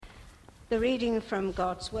The reading from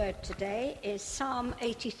God's Word today is Psalm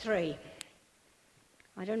 83.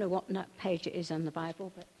 I don't know what page it is on the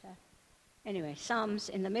Bible, but anyway, Psalms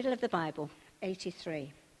in the middle of the Bible,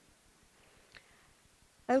 83.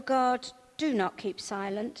 O God, do not keep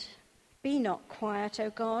silent. Be not quiet, O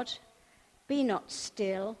God. Be not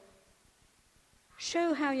still.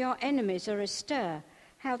 Show how your enemies are astir,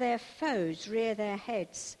 how their foes rear their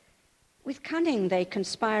heads. With cunning they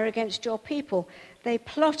conspire against your people. They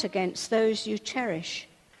plot against those you cherish.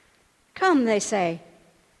 Come, they say,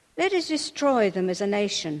 let us destroy them as a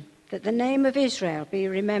nation, that the name of Israel be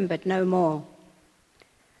remembered no more.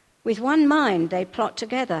 With one mind they plot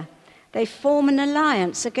together. They form an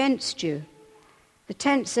alliance against you. The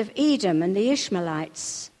tents of Edom and the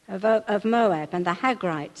Ishmaelites, of Moab and the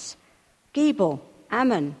Hagrites, Gebal,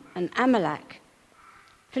 Ammon and Amalek,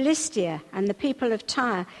 Philistia and the people of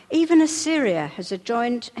Tyre, even Assyria has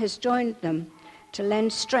joined them to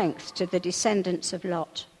lend strength to the descendants of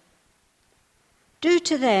Lot. Do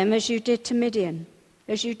to them as you did to Midian,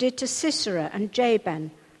 as you did to Sisera and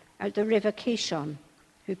Jabin at the river Kishon,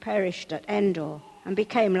 who perished at Endor and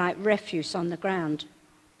became like refuse on the ground.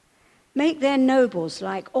 Make their nobles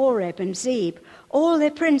like Oreb and Zeb, all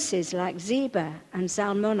their princes like Zebah and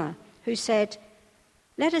Zalmunna, who said,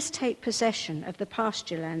 let us take possession of the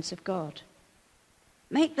pasture lands of God.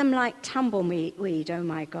 Make them like tumbleweed, O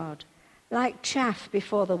my God, like chaff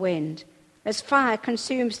before the wind. As fire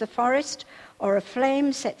consumes the forest, or a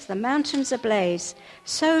flame sets the mountains ablaze,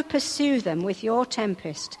 so pursue them with your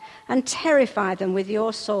tempest and terrify them with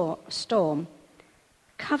your storm.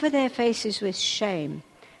 Cover their faces with shame,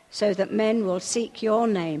 so that men will seek your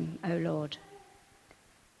name, O Lord.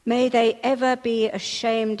 May they ever be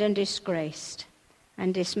ashamed and disgraced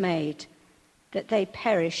and dismayed, that they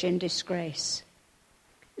perish in disgrace.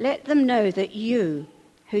 Let them know that you,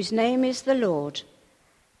 whose name is the Lord,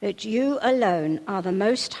 that you alone are the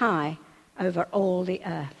Most High over all the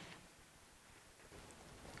earth.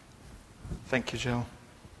 Thank you, Jill.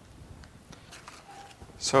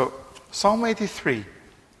 So, Psalm 83,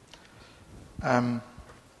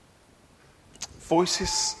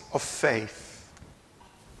 Voices of Faith.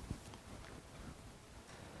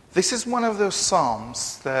 This is one of those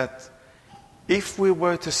psalms that if we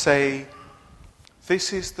were to say,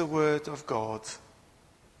 this is the word of God,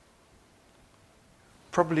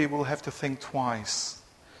 probably we'll have to think twice.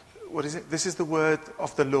 What is it? This is the word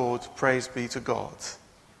of the Lord, praise be to God.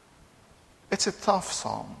 It's a tough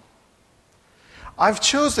psalm. I've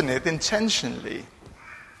chosen it intentionally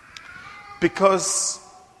because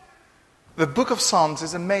the book of Psalms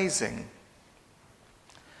is amazing.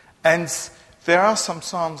 And there are some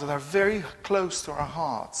psalms that are very close to our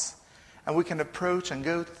hearts, and we can approach and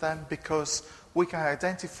go to them because we can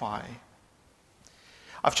identify.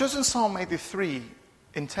 I've chosen Psalm 83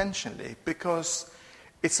 intentionally because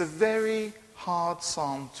it's a very hard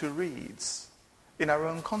psalm to read in our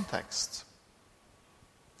own context.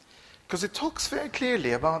 Because it talks very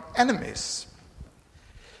clearly about enemies.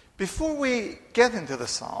 Before we get into the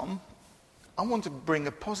psalm, I want to bring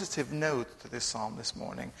a positive note to this psalm this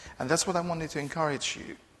morning, and that's what I wanted to encourage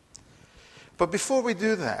you. But before we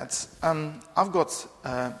do that, I've got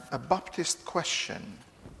a Baptist question.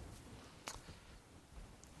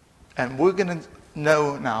 And we're going to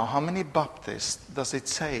know now how many Baptists does it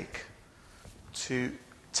take to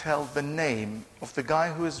tell the name of the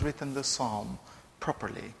guy who has written the psalm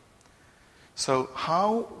properly. So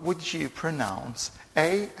how would you pronounce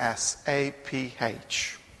Asaph?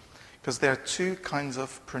 Because there are two kinds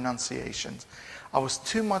of pronunciations. I was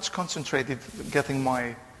too much concentrated getting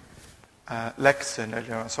my lectern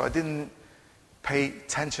earlier on, so I didn't pay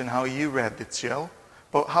attention how you read it, Jill.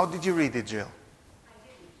 But how did you read it, Jill?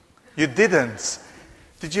 You didn't.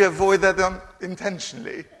 Did you avoid that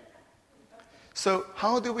intentionally? So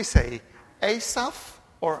how do we say Asaph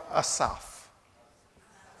or Asaph?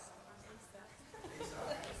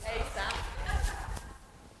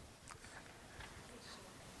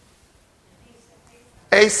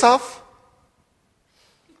 Asaph?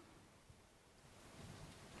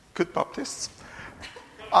 Good Baptists.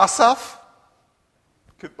 Asaph?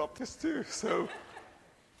 Good Baptists too. So,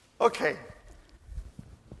 okay.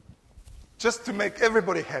 Just to make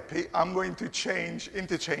everybody happy, I'm going to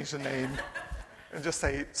interchange the name and just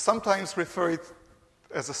say, sometimes refer it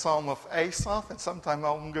as a psalm of Asaph, and sometimes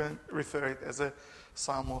I'm going to refer it as a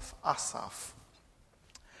psalm of Asaph.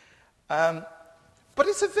 But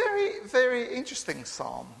it's a very, very interesting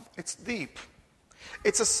psalm. It's deep.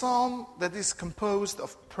 It's a psalm that is composed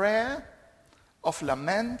of prayer, of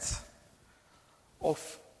lament,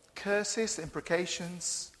 of curses,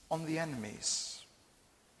 imprecations on the enemies.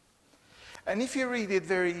 And if you read it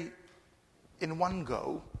very in one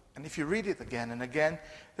go, and if you read it again and again,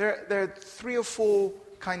 there are 3 or 4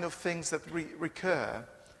 kind of things that recur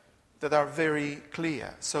that are very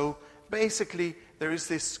clear. So basically, there is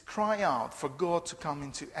this cry out for God to come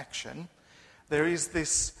into action. There is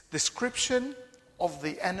this description of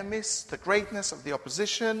the enemies, the greatness of the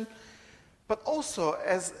opposition, but also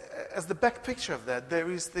as the back picture of that,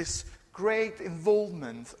 there is this great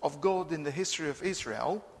involvement of God in the history of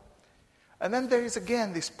Israel. And then there is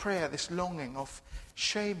again this prayer, this longing of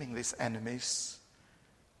shaming these enemies.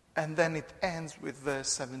 And then it ends with verse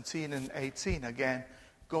 17 and 18 again,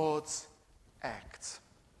 God's act.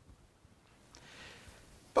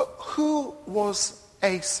 But who was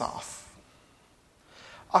Asaph?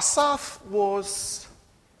 Asaph was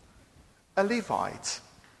a Levite.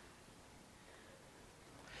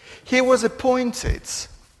 He was appointed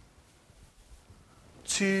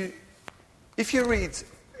to, if you read,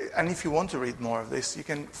 and if you want to read more of this, you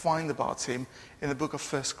can find about him in the book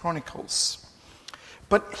of 1 Chronicles.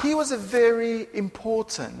 But he was a very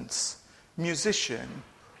important musician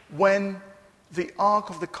when the Ark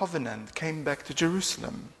of the Covenant came back to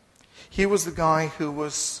Jerusalem. He was the guy who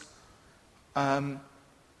was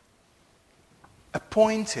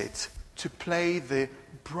appointed to play the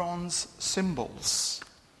bronze cymbals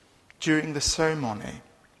during the ceremony.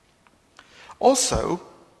 Also,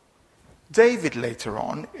 David later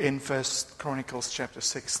on, in 1 Chronicles chapter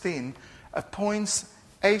 16, appoints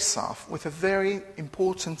Asaph with a very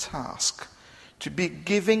important task, to be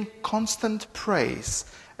giving constant praise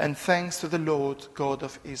and thanks to the Lord God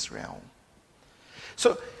of Israel.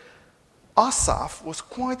 So Asaph was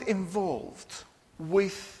quite involved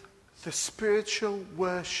with the spiritual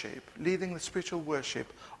worship, leading the spiritual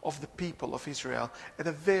worship of the people of Israel at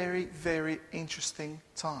a very, very interesting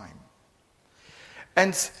time.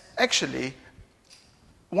 And actually,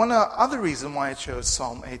 one other reason why I chose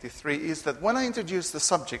Psalm 83 is that when I introduced the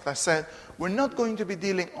subject, I said, we're not going to be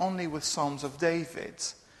dealing only with Psalms of David,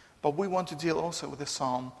 but we want to deal also with a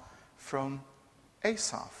psalm from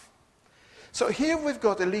Asaph. So here we've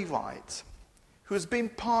got a Levite who has been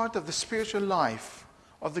part of the spiritual life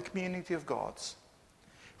of the community of God,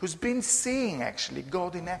 who's been seeing actually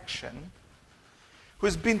God in action, who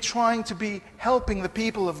has been trying to be helping the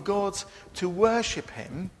people of God to worship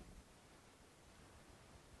him.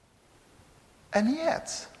 And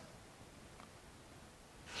yet,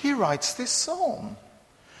 he writes this psalm,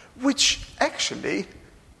 which actually,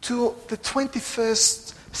 to the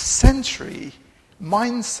 21st century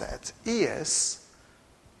mindset, is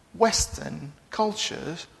Western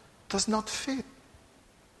culture does not fit.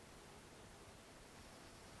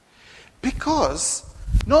 Because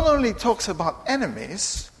not only it talks about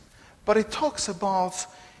enemies, but it talks about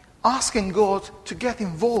asking God to get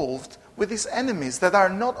involved with these enemies that are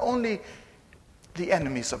not only the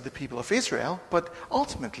enemies of the people of Israel, but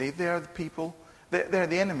ultimately they are they're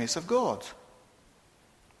the enemies of God.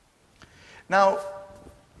 Now,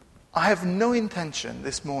 I have no intention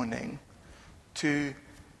this morning to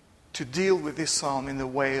deal with this psalm in the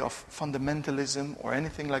way of fundamentalism or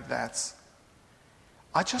anything like that.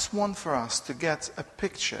 I just want for us to get a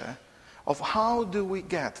picture of how do we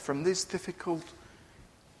get from this difficult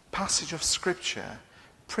passage of Scripture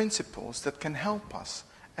principles that can help us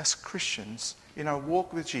as Christians in our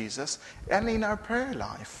walk with Jesus and in our prayer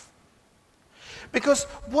life. Because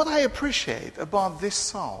what I appreciate about this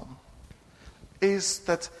psalm is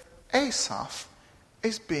that Asaph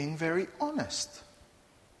is being very honest.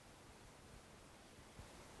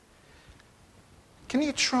 Can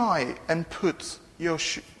you try and put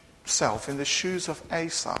yourself in the shoes of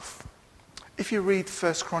Asaph? If you read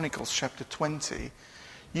 1 Chronicles chapter 20,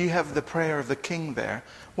 you have the prayer of the king there.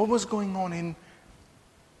 What was going on in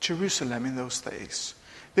Jerusalem in those days?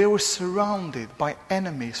 They were surrounded by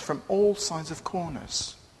enemies from all sides of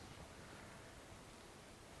corners.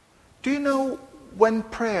 Do you know when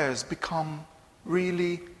prayers become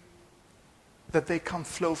really that they can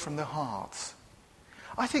flow from the heart?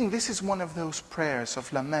 I think this is one of those prayers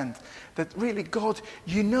of lament that really, God,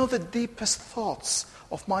 you know the deepest thoughts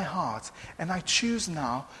of my heart, and I choose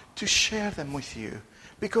now to share them with you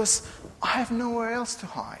because I have nowhere else to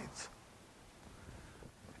hide.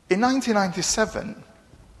 In 1997,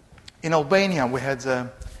 in Albania, we had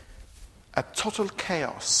a total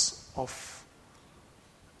chaos of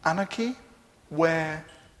anarchy where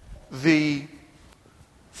the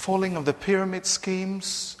falling of the pyramid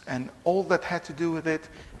schemes and all that had to do with it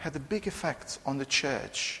had a big effect on the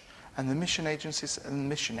church and the mission agencies and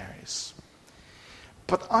missionaries.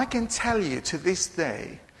 But I can tell you to this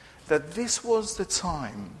day that this was the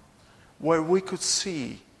time where we could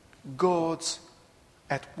see God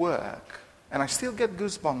at work, and I still get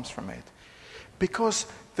goosebumps from it, because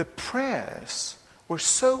the prayers were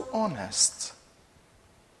so honest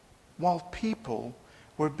while people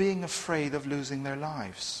were being afraid of losing their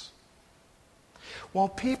lives. While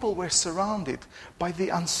people were surrounded by the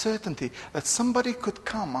uncertainty that somebody could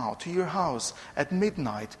come out to your house at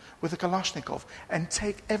midnight with a Kalashnikov and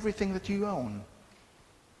take everything that you own.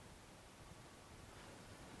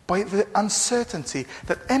 By the uncertainty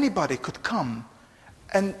that anybody could come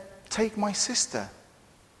and take my sister.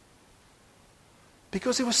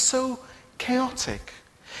 Because it was so chaotic.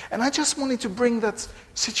 And I just wanted to bring that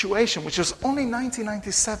situation, which was only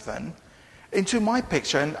 1997, into my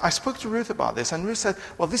picture. And I spoke to Ruth about this, and Ruth said,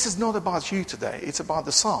 well, this is not about you today, it's about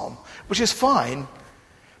the psalm, which is fine.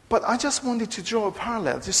 But I just wanted to draw a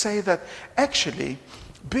parallel to say that actually,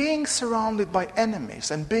 being surrounded by enemies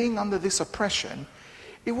and being under this oppression,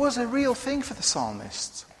 it was a real thing for the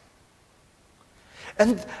psalmist.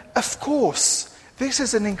 And of course, this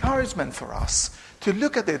is an encouragement for us to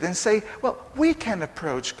look at it and say, well, we can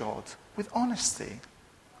approach God with honesty.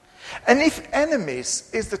 And if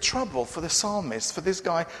enemies is the trouble for the psalmist, for this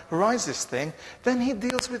guy who writes this thing, then he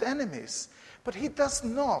deals with enemies. But he does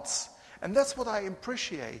not, and that's what I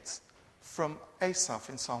appreciate from Asaph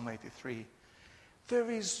in Psalm 83.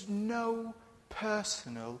 There is no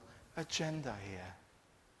personal agenda here.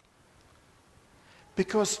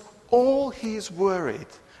 Because all he's worried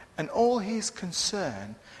and all he's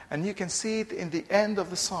concerned, and you can see it in the end of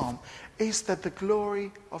the psalm, is that the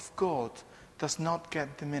glory of God does not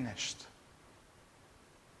get diminished.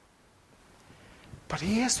 But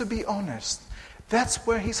he has to be honest. That's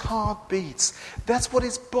where his heart beats. That's what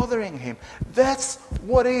is bothering him. That's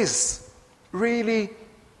what is really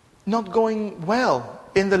not going well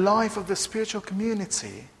in the life of the spiritual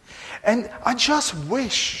community. And I just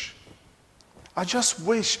wish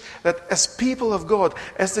that as people of God,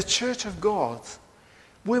 as the church of God,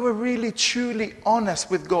 we were really truly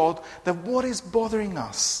honest with God that what is bothering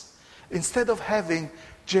us, instead of having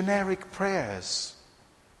generic prayers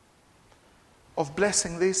of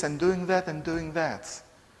blessing this and doing that and doing that.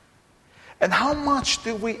 And how much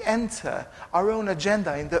do we enter our own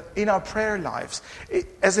agenda in our prayer lives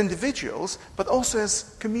as individuals, but also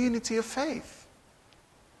as community of faith?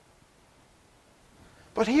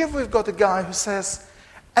 But here we've got a guy who says,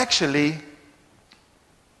 actually,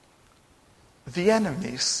 the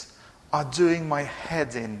enemies are doing my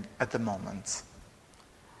head in at the moment.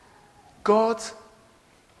 God,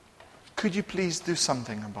 could you please do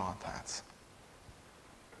something about that?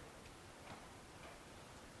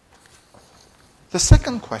 The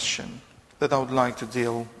second question that I would like to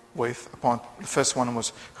deal with, the first one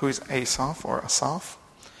was, who is Asaph or Asaph?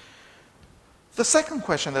 The second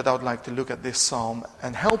question that I would like to look at this psalm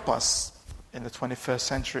and help us in the 21st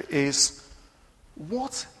century is,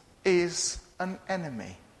 what is an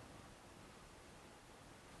enemy?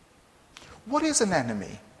 What is an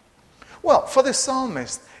enemy? Well, for the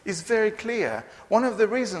psalmist, it's very clear. One of the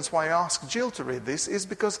reasons why I asked Jill to read this is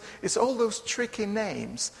because it's all those tricky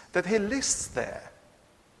names that he lists there.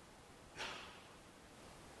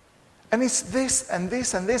 And it's this and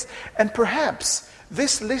this and this. And perhaps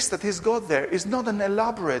this list that he's got there is not an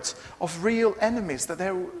elaborate of real enemies that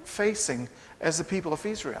they're facing as the people of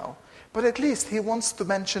Israel. But at least he wants to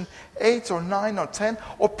mention 8 or 9 or 10,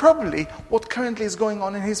 or probably what currently is going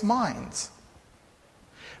on in his mind.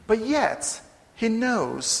 But yet, he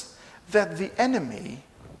knows that the enemy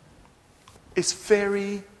is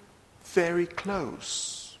very, very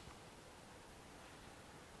close.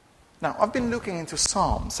 Now, I've been looking into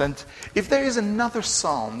Psalms, and if there is another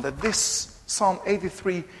Psalm that this Psalm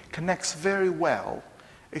 83 connects very well,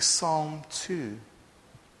 is Psalm 2.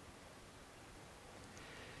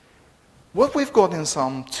 What we've got in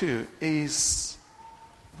Psalm 2 is,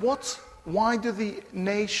 why do the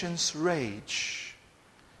nations rage?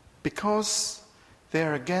 Because they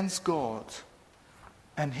are against God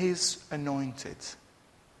and His anointed.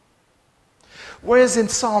 Whereas in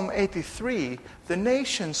Psalm 83, the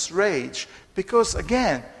nations rage because,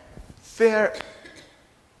 again, they're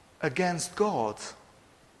against God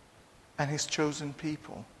and His chosen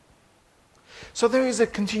people. So there is a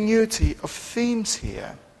continuity of themes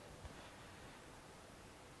here.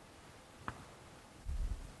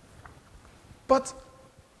 But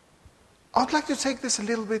I'd like to take this a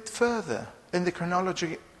little bit further in the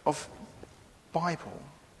chronology of Bible.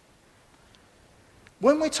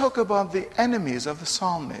 When we talk about the enemies of the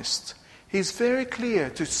psalmist, he's very clear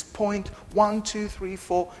to point 1, 2, 3,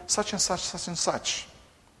 4, such and such, such and such.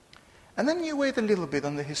 And then you wait a little bit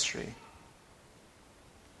on the history.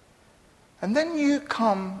 And then you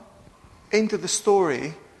come into the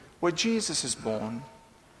story where Jesus is born.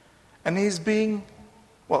 And he's being,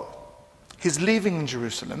 He's leaving in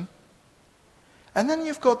Jerusalem. And then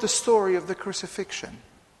you've got the story of the crucifixion.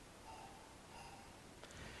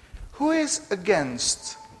 Who is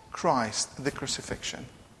against Christ at the crucifixion?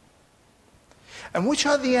 And which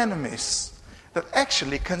are the enemies that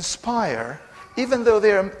actually conspire, even though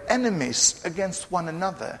they are enemies against one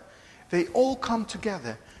another, they all come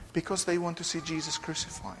together because they want to see Jesus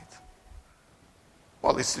crucified?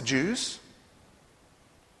 Well, it's the Jews.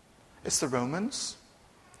 It's the Romans.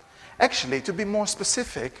 Actually, to be more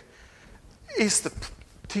specific, it's the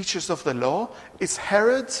teachers of the law, it's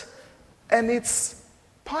Herod, and it's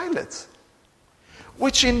Pilate.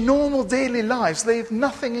 Which in normal daily lives, they have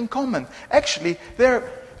nothing in common. Actually,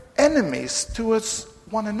 they're enemies towards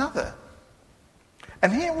one another.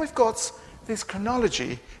 And here we've got this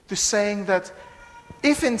chronology to saying that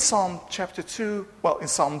if in Psalm 2,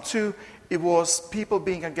 it was people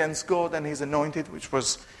being against God and his anointed,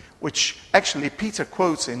 which actually Peter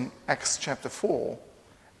quotes in Acts chapter 4,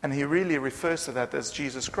 and he really refers to that as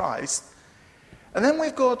Jesus Christ. And then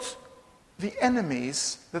we've got the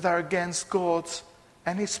enemies that are against God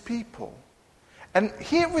and his people. And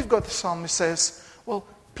here we've got the psalm that says, well,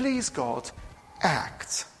 please God,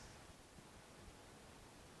 act.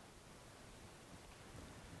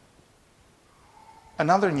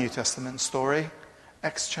 Another New Testament story,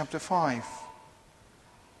 Acts chapter 5.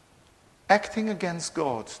 Acting against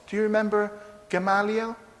God. Do you remember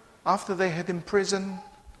Gamaliel? After they had imprisoned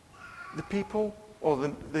the people,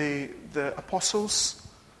 or the apostles,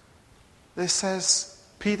 it says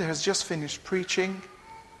Peter has just finished preaching,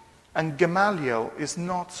 and Gamaliel is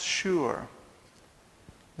not sure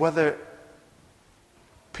whether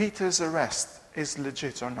Peter's arrest is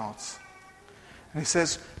legit or not. And he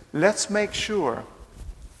says, let's make sure.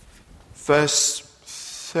 Verse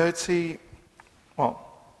 30,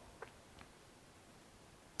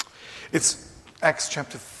 it's Acts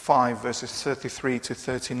chapter 5, verses 33 to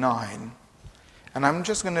 39. And I'm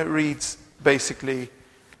just going to read basically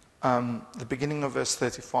the beginning of verse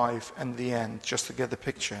 35 and the end, just to get the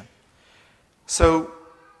picture. So,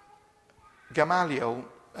 Gamaliel,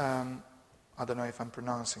 I don't know if I'm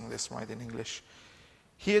pronouncing this right in English,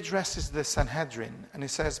 he addresses the Sanhedrin and he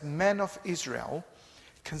says, men of Israel,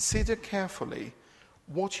 consider carefully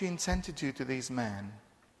what you intend to do to these men.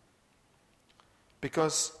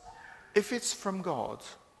 Because if it's from God,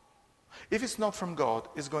 if it's not from God,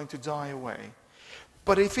 it's going to die away.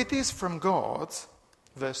 But if it is from God,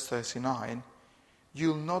 verse 39,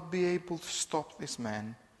 you'll not be able to stop this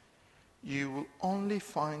man. You will only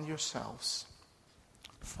find yourselves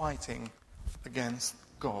fighting against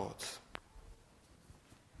God.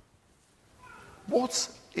 What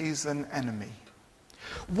is an enemy?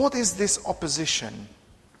 What is this opposition?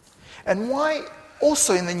 And why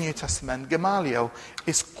also in the New Testament Gamaliel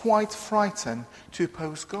is quite frightened to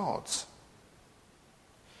oppose God?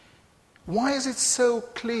 Why is it so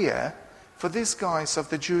clear for these guys of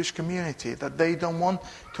the Jewish community that they don't want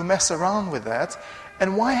to mess around with that?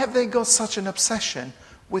 And why have they got such an obsession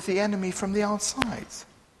with the enemy from the outside?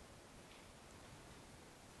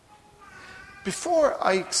 Before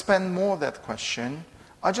I expand more that question,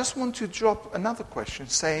 I just want to drop another question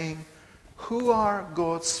saying, who are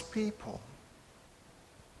God's people?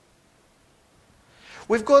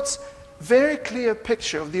 We've got a very clear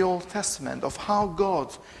picture of the Old Testament of how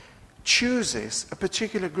God chooses a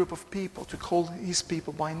particular group of people to call his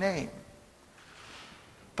people by name.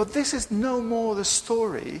 But this is no more the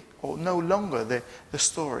story, or no longer the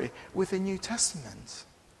story with the New Testament.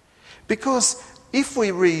 Because if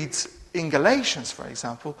we read in Galatians, for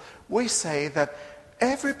example, we say that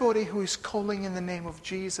everybody who is calling in the name of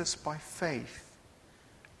Jesus by faith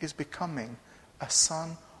is becoming a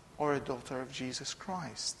son or a daughter of Jesus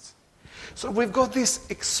Christ. So we've got this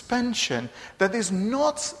expansion that is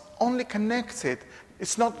not only connected,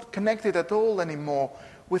 it's not connected at all anymore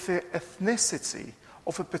with the ethnicity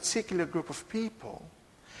of a particular group of people.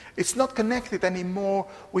 It's not connected anymore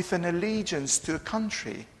with an allegiance to a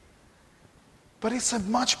country. But it's a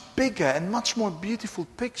much bigger and much more beautiful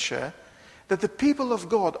picture that the people of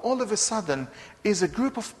God all of a sudden is a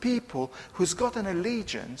group of people who's got an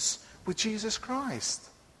allegiance with Jesus Christ.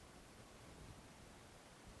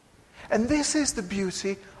 And this is the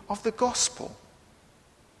beauty of the gospel.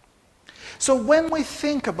 So when we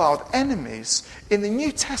think about enemies in the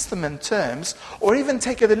New Testament terms, or even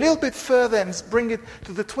take it a little bit further and bring it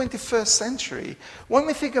to the 21st century, when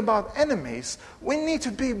we think about enemies, we need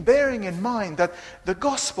to be bearing in mind that the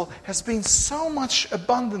gospel has been so much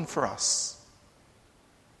abundant for us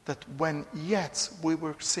that when yet we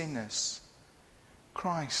were sinners,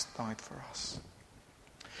 Christ died for us.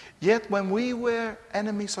 Yet when we were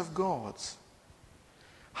enemies of God,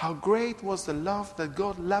 How great was the love that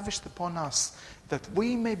God lavished upon us, that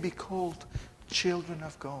we may be called children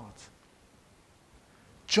of God.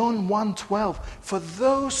 John 1:12, for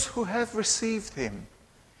those who have received him,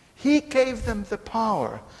 he gave them the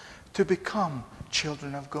power to become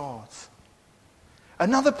children of God.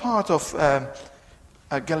 Another part of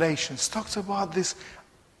Galatians talks about this,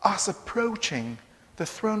 us approaching the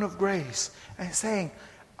throne of grace and saying,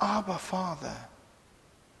 Abba, Father.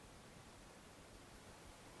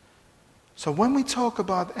 So when we talk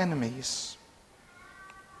about enemies,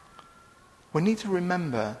 we need to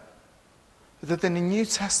remember that in the New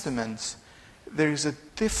Testament there is a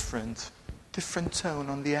different tone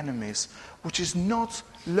on the enemies, which is not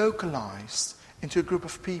localized into a group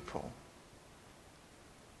of people.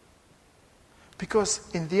 Because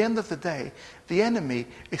in the end of the day, the enemy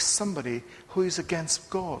is somebody who is against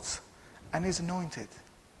God and is anointed.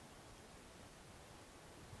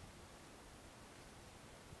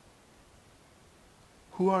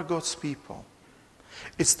 Who are God's people?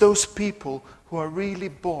 It's those people who are really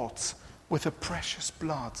bought with the precious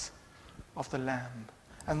blood of the Lamb.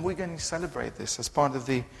 And we're going to celebrate this as part of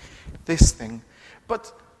this thing.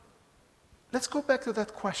 But let's go back to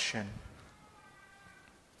that question.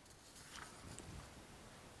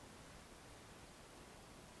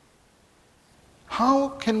 How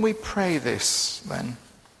can we pray this then?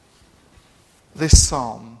 This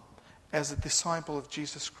psalm as a disciple of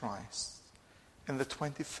Jesus Christ in the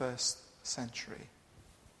 21st century.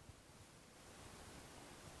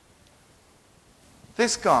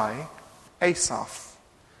 This guy, Asaph,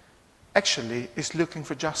 actually is looking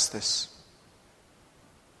for justice.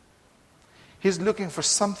 He's looking for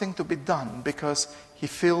something to be done because he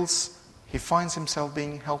finds himself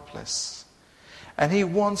being helpless. And he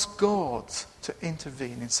wants God to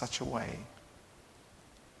intervene in such a way.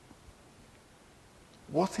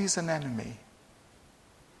 What is an enemy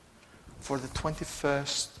for the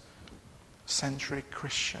 21st century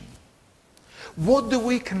Christian? What do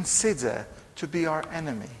we consider to be our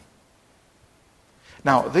enemy?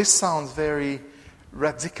 Now, this sounds very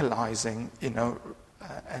radicalizing,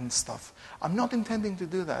 and stuff. I'm not intending to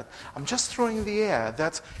do that. I'm just throwing in the air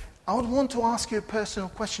that I would want to ask you a personal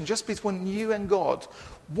question, just between you and God.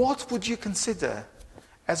 What would you consider,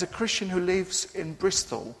 as a Christian who lives in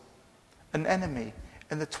Bristol, an enemy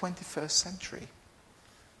in the 21st century?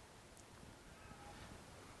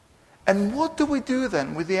 And what do we do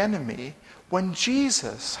then with the enemy when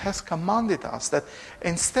Jesus has commanded us that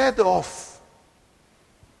instead of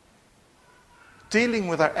dealing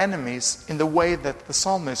with our enemies in the way that the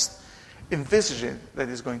psalmist envisaged that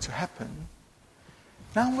is going to happen,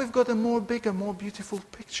 now we've got a more bigger, more beautiful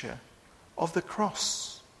picture of the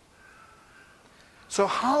cross. So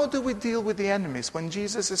how do we deal with the enemies when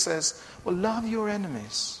Jesus says, well, love your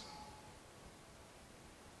enemies?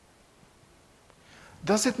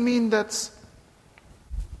 Does it mean that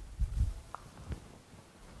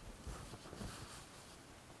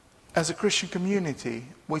as a Christian community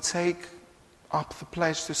we take up the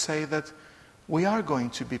pledge to say that we are going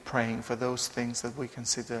to be praying for those things that we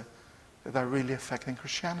consider that are really affecting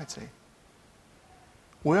Christianity?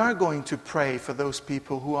 We are going to pray for those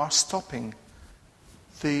people who are stopping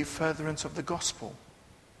the furtherance of the gospel.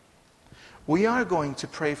 We are going to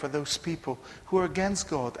pray for those people who are against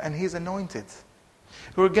God and His anointed,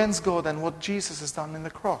 who are against God and what Jesus has done in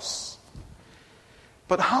the cross.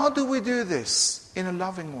 But how do we do this in a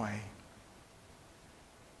loving way?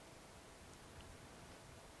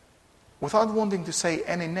 Without wanting to say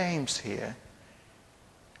any names here,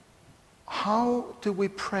 how do we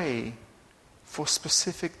pray for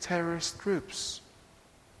specific terrorist groups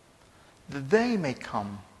that they may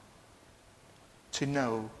come to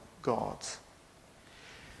know God?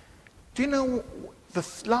 Do you know the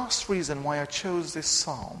last reason why I chose this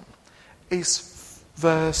psalm is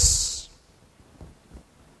verse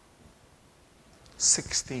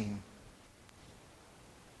 16.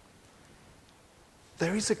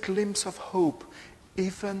 There is a glimpse of hope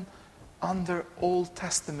even under Old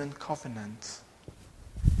Testament covenant.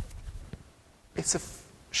 It's a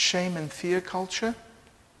shame and fear culture.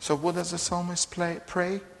 So what does the psalmist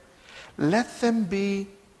pray? Let them be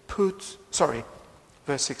verse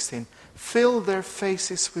 16. Fill their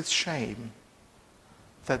faces with shame,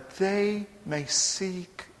 that they may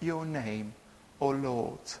seek your name, O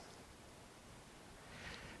Lord.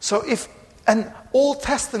 So if an Old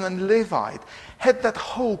Testament Levite had that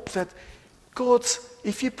hope that God,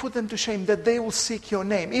 if you put them to shame, that they will seek your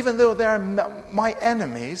name, even though they are my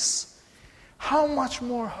enemies, how much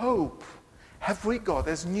more hope have we got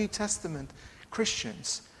as New Testament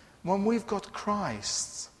Christians when we've got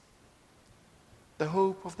Christ, the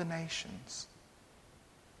hope of the nations?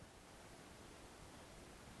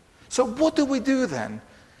 So what do we do then?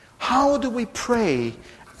 How do we pray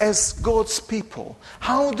as God's people?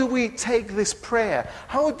 How do we take this prayer?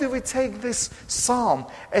 How do we take this psalm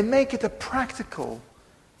and make it a practical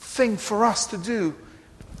thing for us to do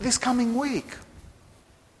this coming week?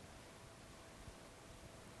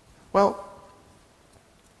 Well,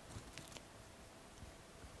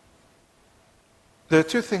 there are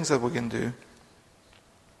two things that we can do.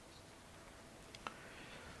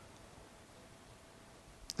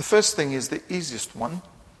 The first thing is the easiest one.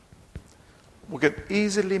 We can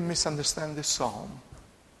easily misunderstand this psalm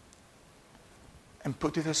and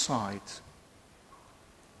put it aside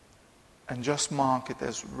and just mark it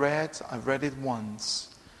as read. I've read it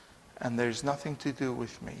once and there is nothing to do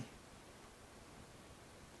with me.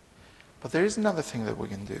 But there is another thing that we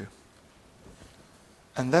can do,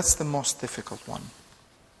 and that's the most difficult one.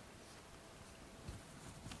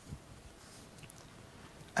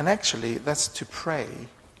 And actually, that's to pray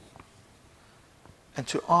and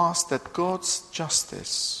to ask that God's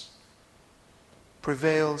justice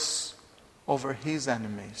prevails over his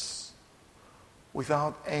enemies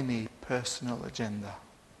without any personal agenda.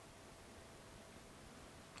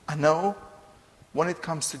 I know when it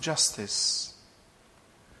comes to justice,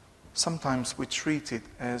 sometimes we treat it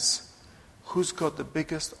as who's got the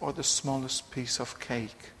biggest or the smallest piece of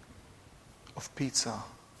cake, of pizza,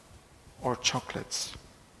 or chocolates.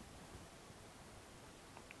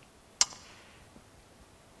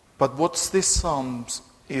 But what this psalm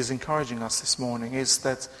is encouraging us this morning is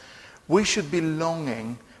that we should be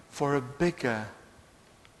longing for a bigger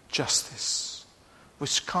justice,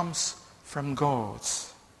 which comes from God.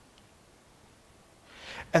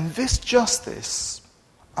 And this justice,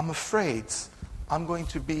 I'm afraid, I'm going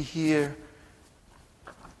to be here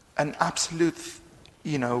an absolute,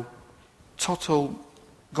 total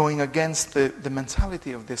going against the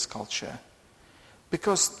mentality of this culture.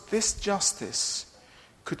 Because this justice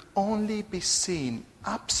could only be seen,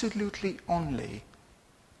 absolutely only,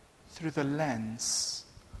 through the lens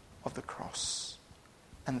of the cross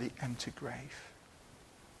and the empty grave.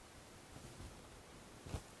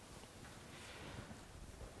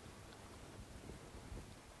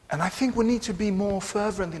 And I think we need to be more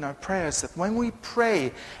fervent in our prayers, that when we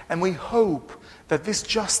pray and we hope that this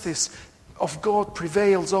justice of God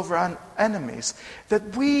prevails over our enemies,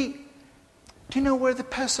 that do you know where the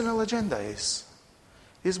personal agenda is?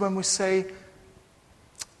 Is when we say,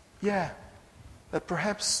 that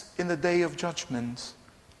perhaps in the day of judgment,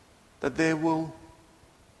 that they will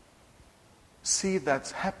see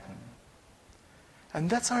that happen. And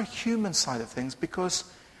that's our human side of things,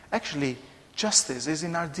 because actually justice is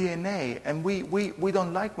in our DNA, and we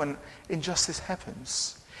don't like when injustice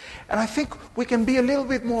happens. And I think we can be a little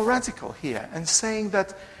bit more radical here and saying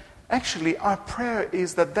that actually our prayer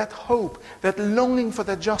is that hope, that longing for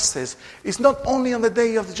that justice is not only on the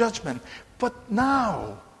day of the judgment, but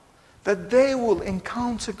now, that they will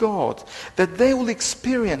encounter God, that they will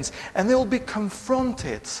experience and they will be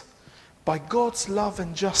confronted by God's love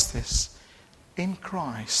and justice in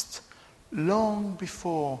Christ long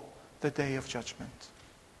before the day of judgment.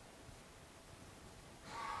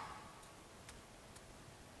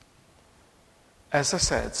 As I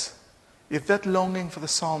said, if that longing for the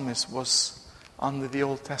psalmist was under the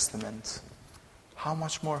Old Testament, how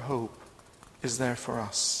much more hope is there for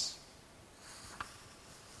us?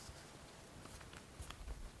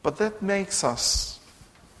 But that makes us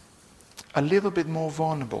a little bit more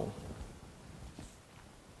vulnerable.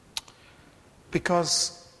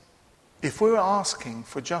 Because if we were asking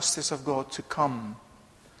for justice of God to come,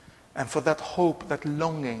 and for that hope, that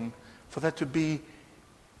longing, for that to be,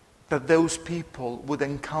 that those people would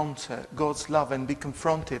encounter God's love and be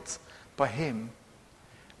confronted by Him,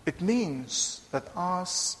 it means that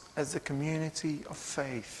us as a community of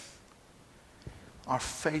faith are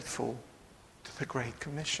faithful to the Great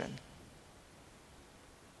Commission.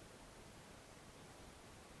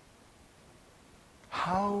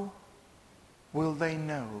 How will they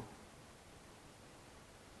know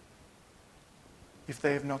if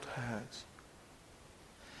they have not heard?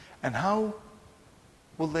 And how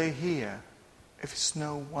will they hear if it's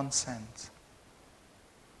no one sent?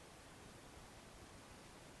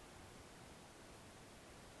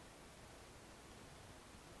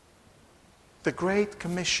 The Great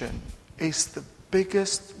Commission is the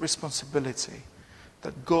biggest responsibility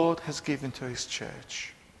that God has given to His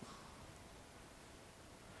church.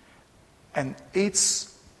 And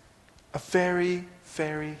it's a very,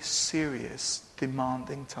 very serious,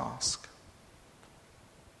 demanding task.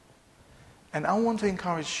 And I want to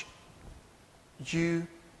encourage you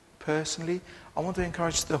personally. I want to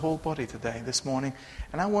encourage the whole body today, this morning.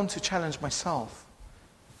 And I want to challenge myself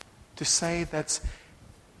to say that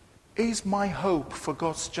is my hope for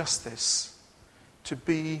God's justice to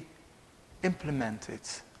be implemented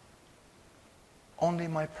only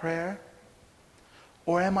in my prayer?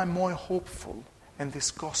 Or am I more hopeful in this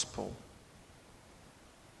gospel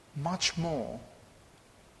much more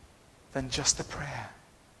than just a prayer?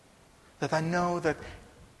 That I know that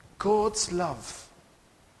God's love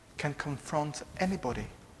can confront anybody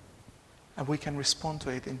and we can respond to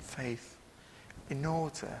it in faith in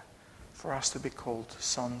order for us to be called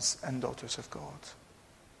sons and daughters of God.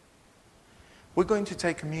 We're going to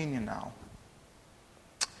take communion now.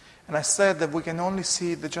 And I said that we can only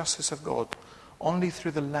see the justice of God only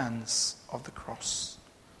through the lens of the cross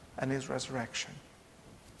and his resurrection.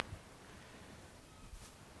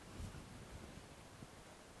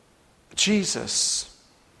 Jesus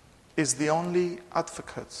is the only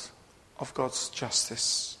advocate of God's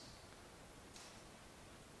justice.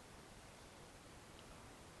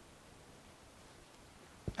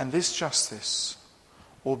 And this justice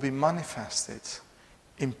will be manifested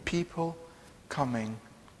in people coming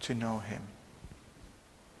to know him.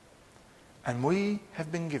 And we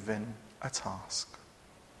have been given a task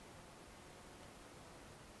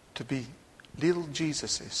to be little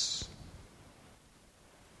Jesuses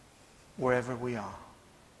wherever we are.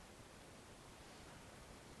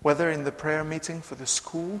 Whether in the prayer meeting for the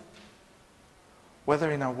school, whether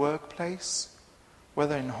in our workplace,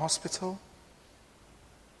 whether in hospital.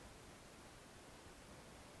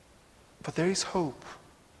 But there is hope.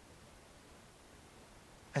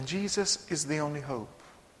 And Jesus is the only hope.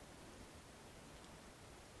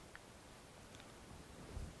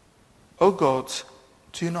 O God,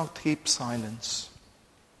 do not keep silence.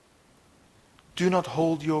 Do not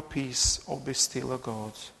hold your peace or be still, O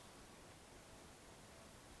God.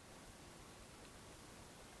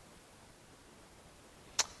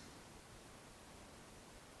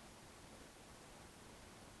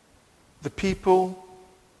 The people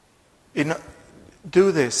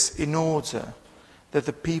do this in order that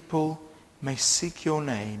the people may seek your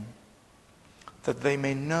name, that they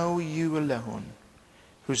may know you alone,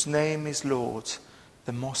 whose name is Lord,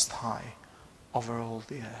 the Most High, over all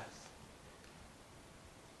the earth.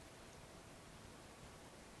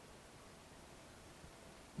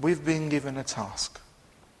 We've been given a task.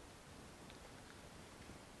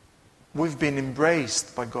 We've been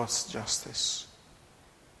embraced by God's justice.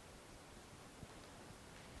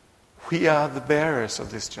 We are the bearers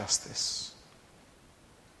of this justice.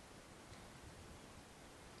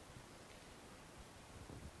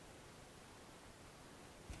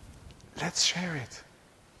 Let's share it.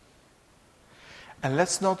 And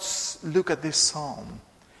let's not look at this psalm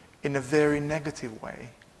in a very negative way,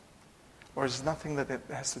 or it's nothing that it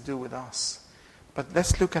has to do with us. But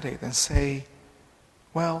let's look at it and say,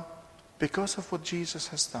 well, because of what Jesus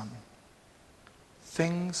has done,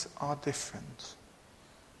 things are different.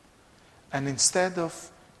 And instead of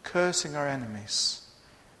cursing our enemies,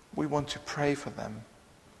 we want to pray for them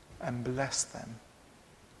and bless them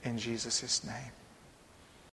in Jesus' name.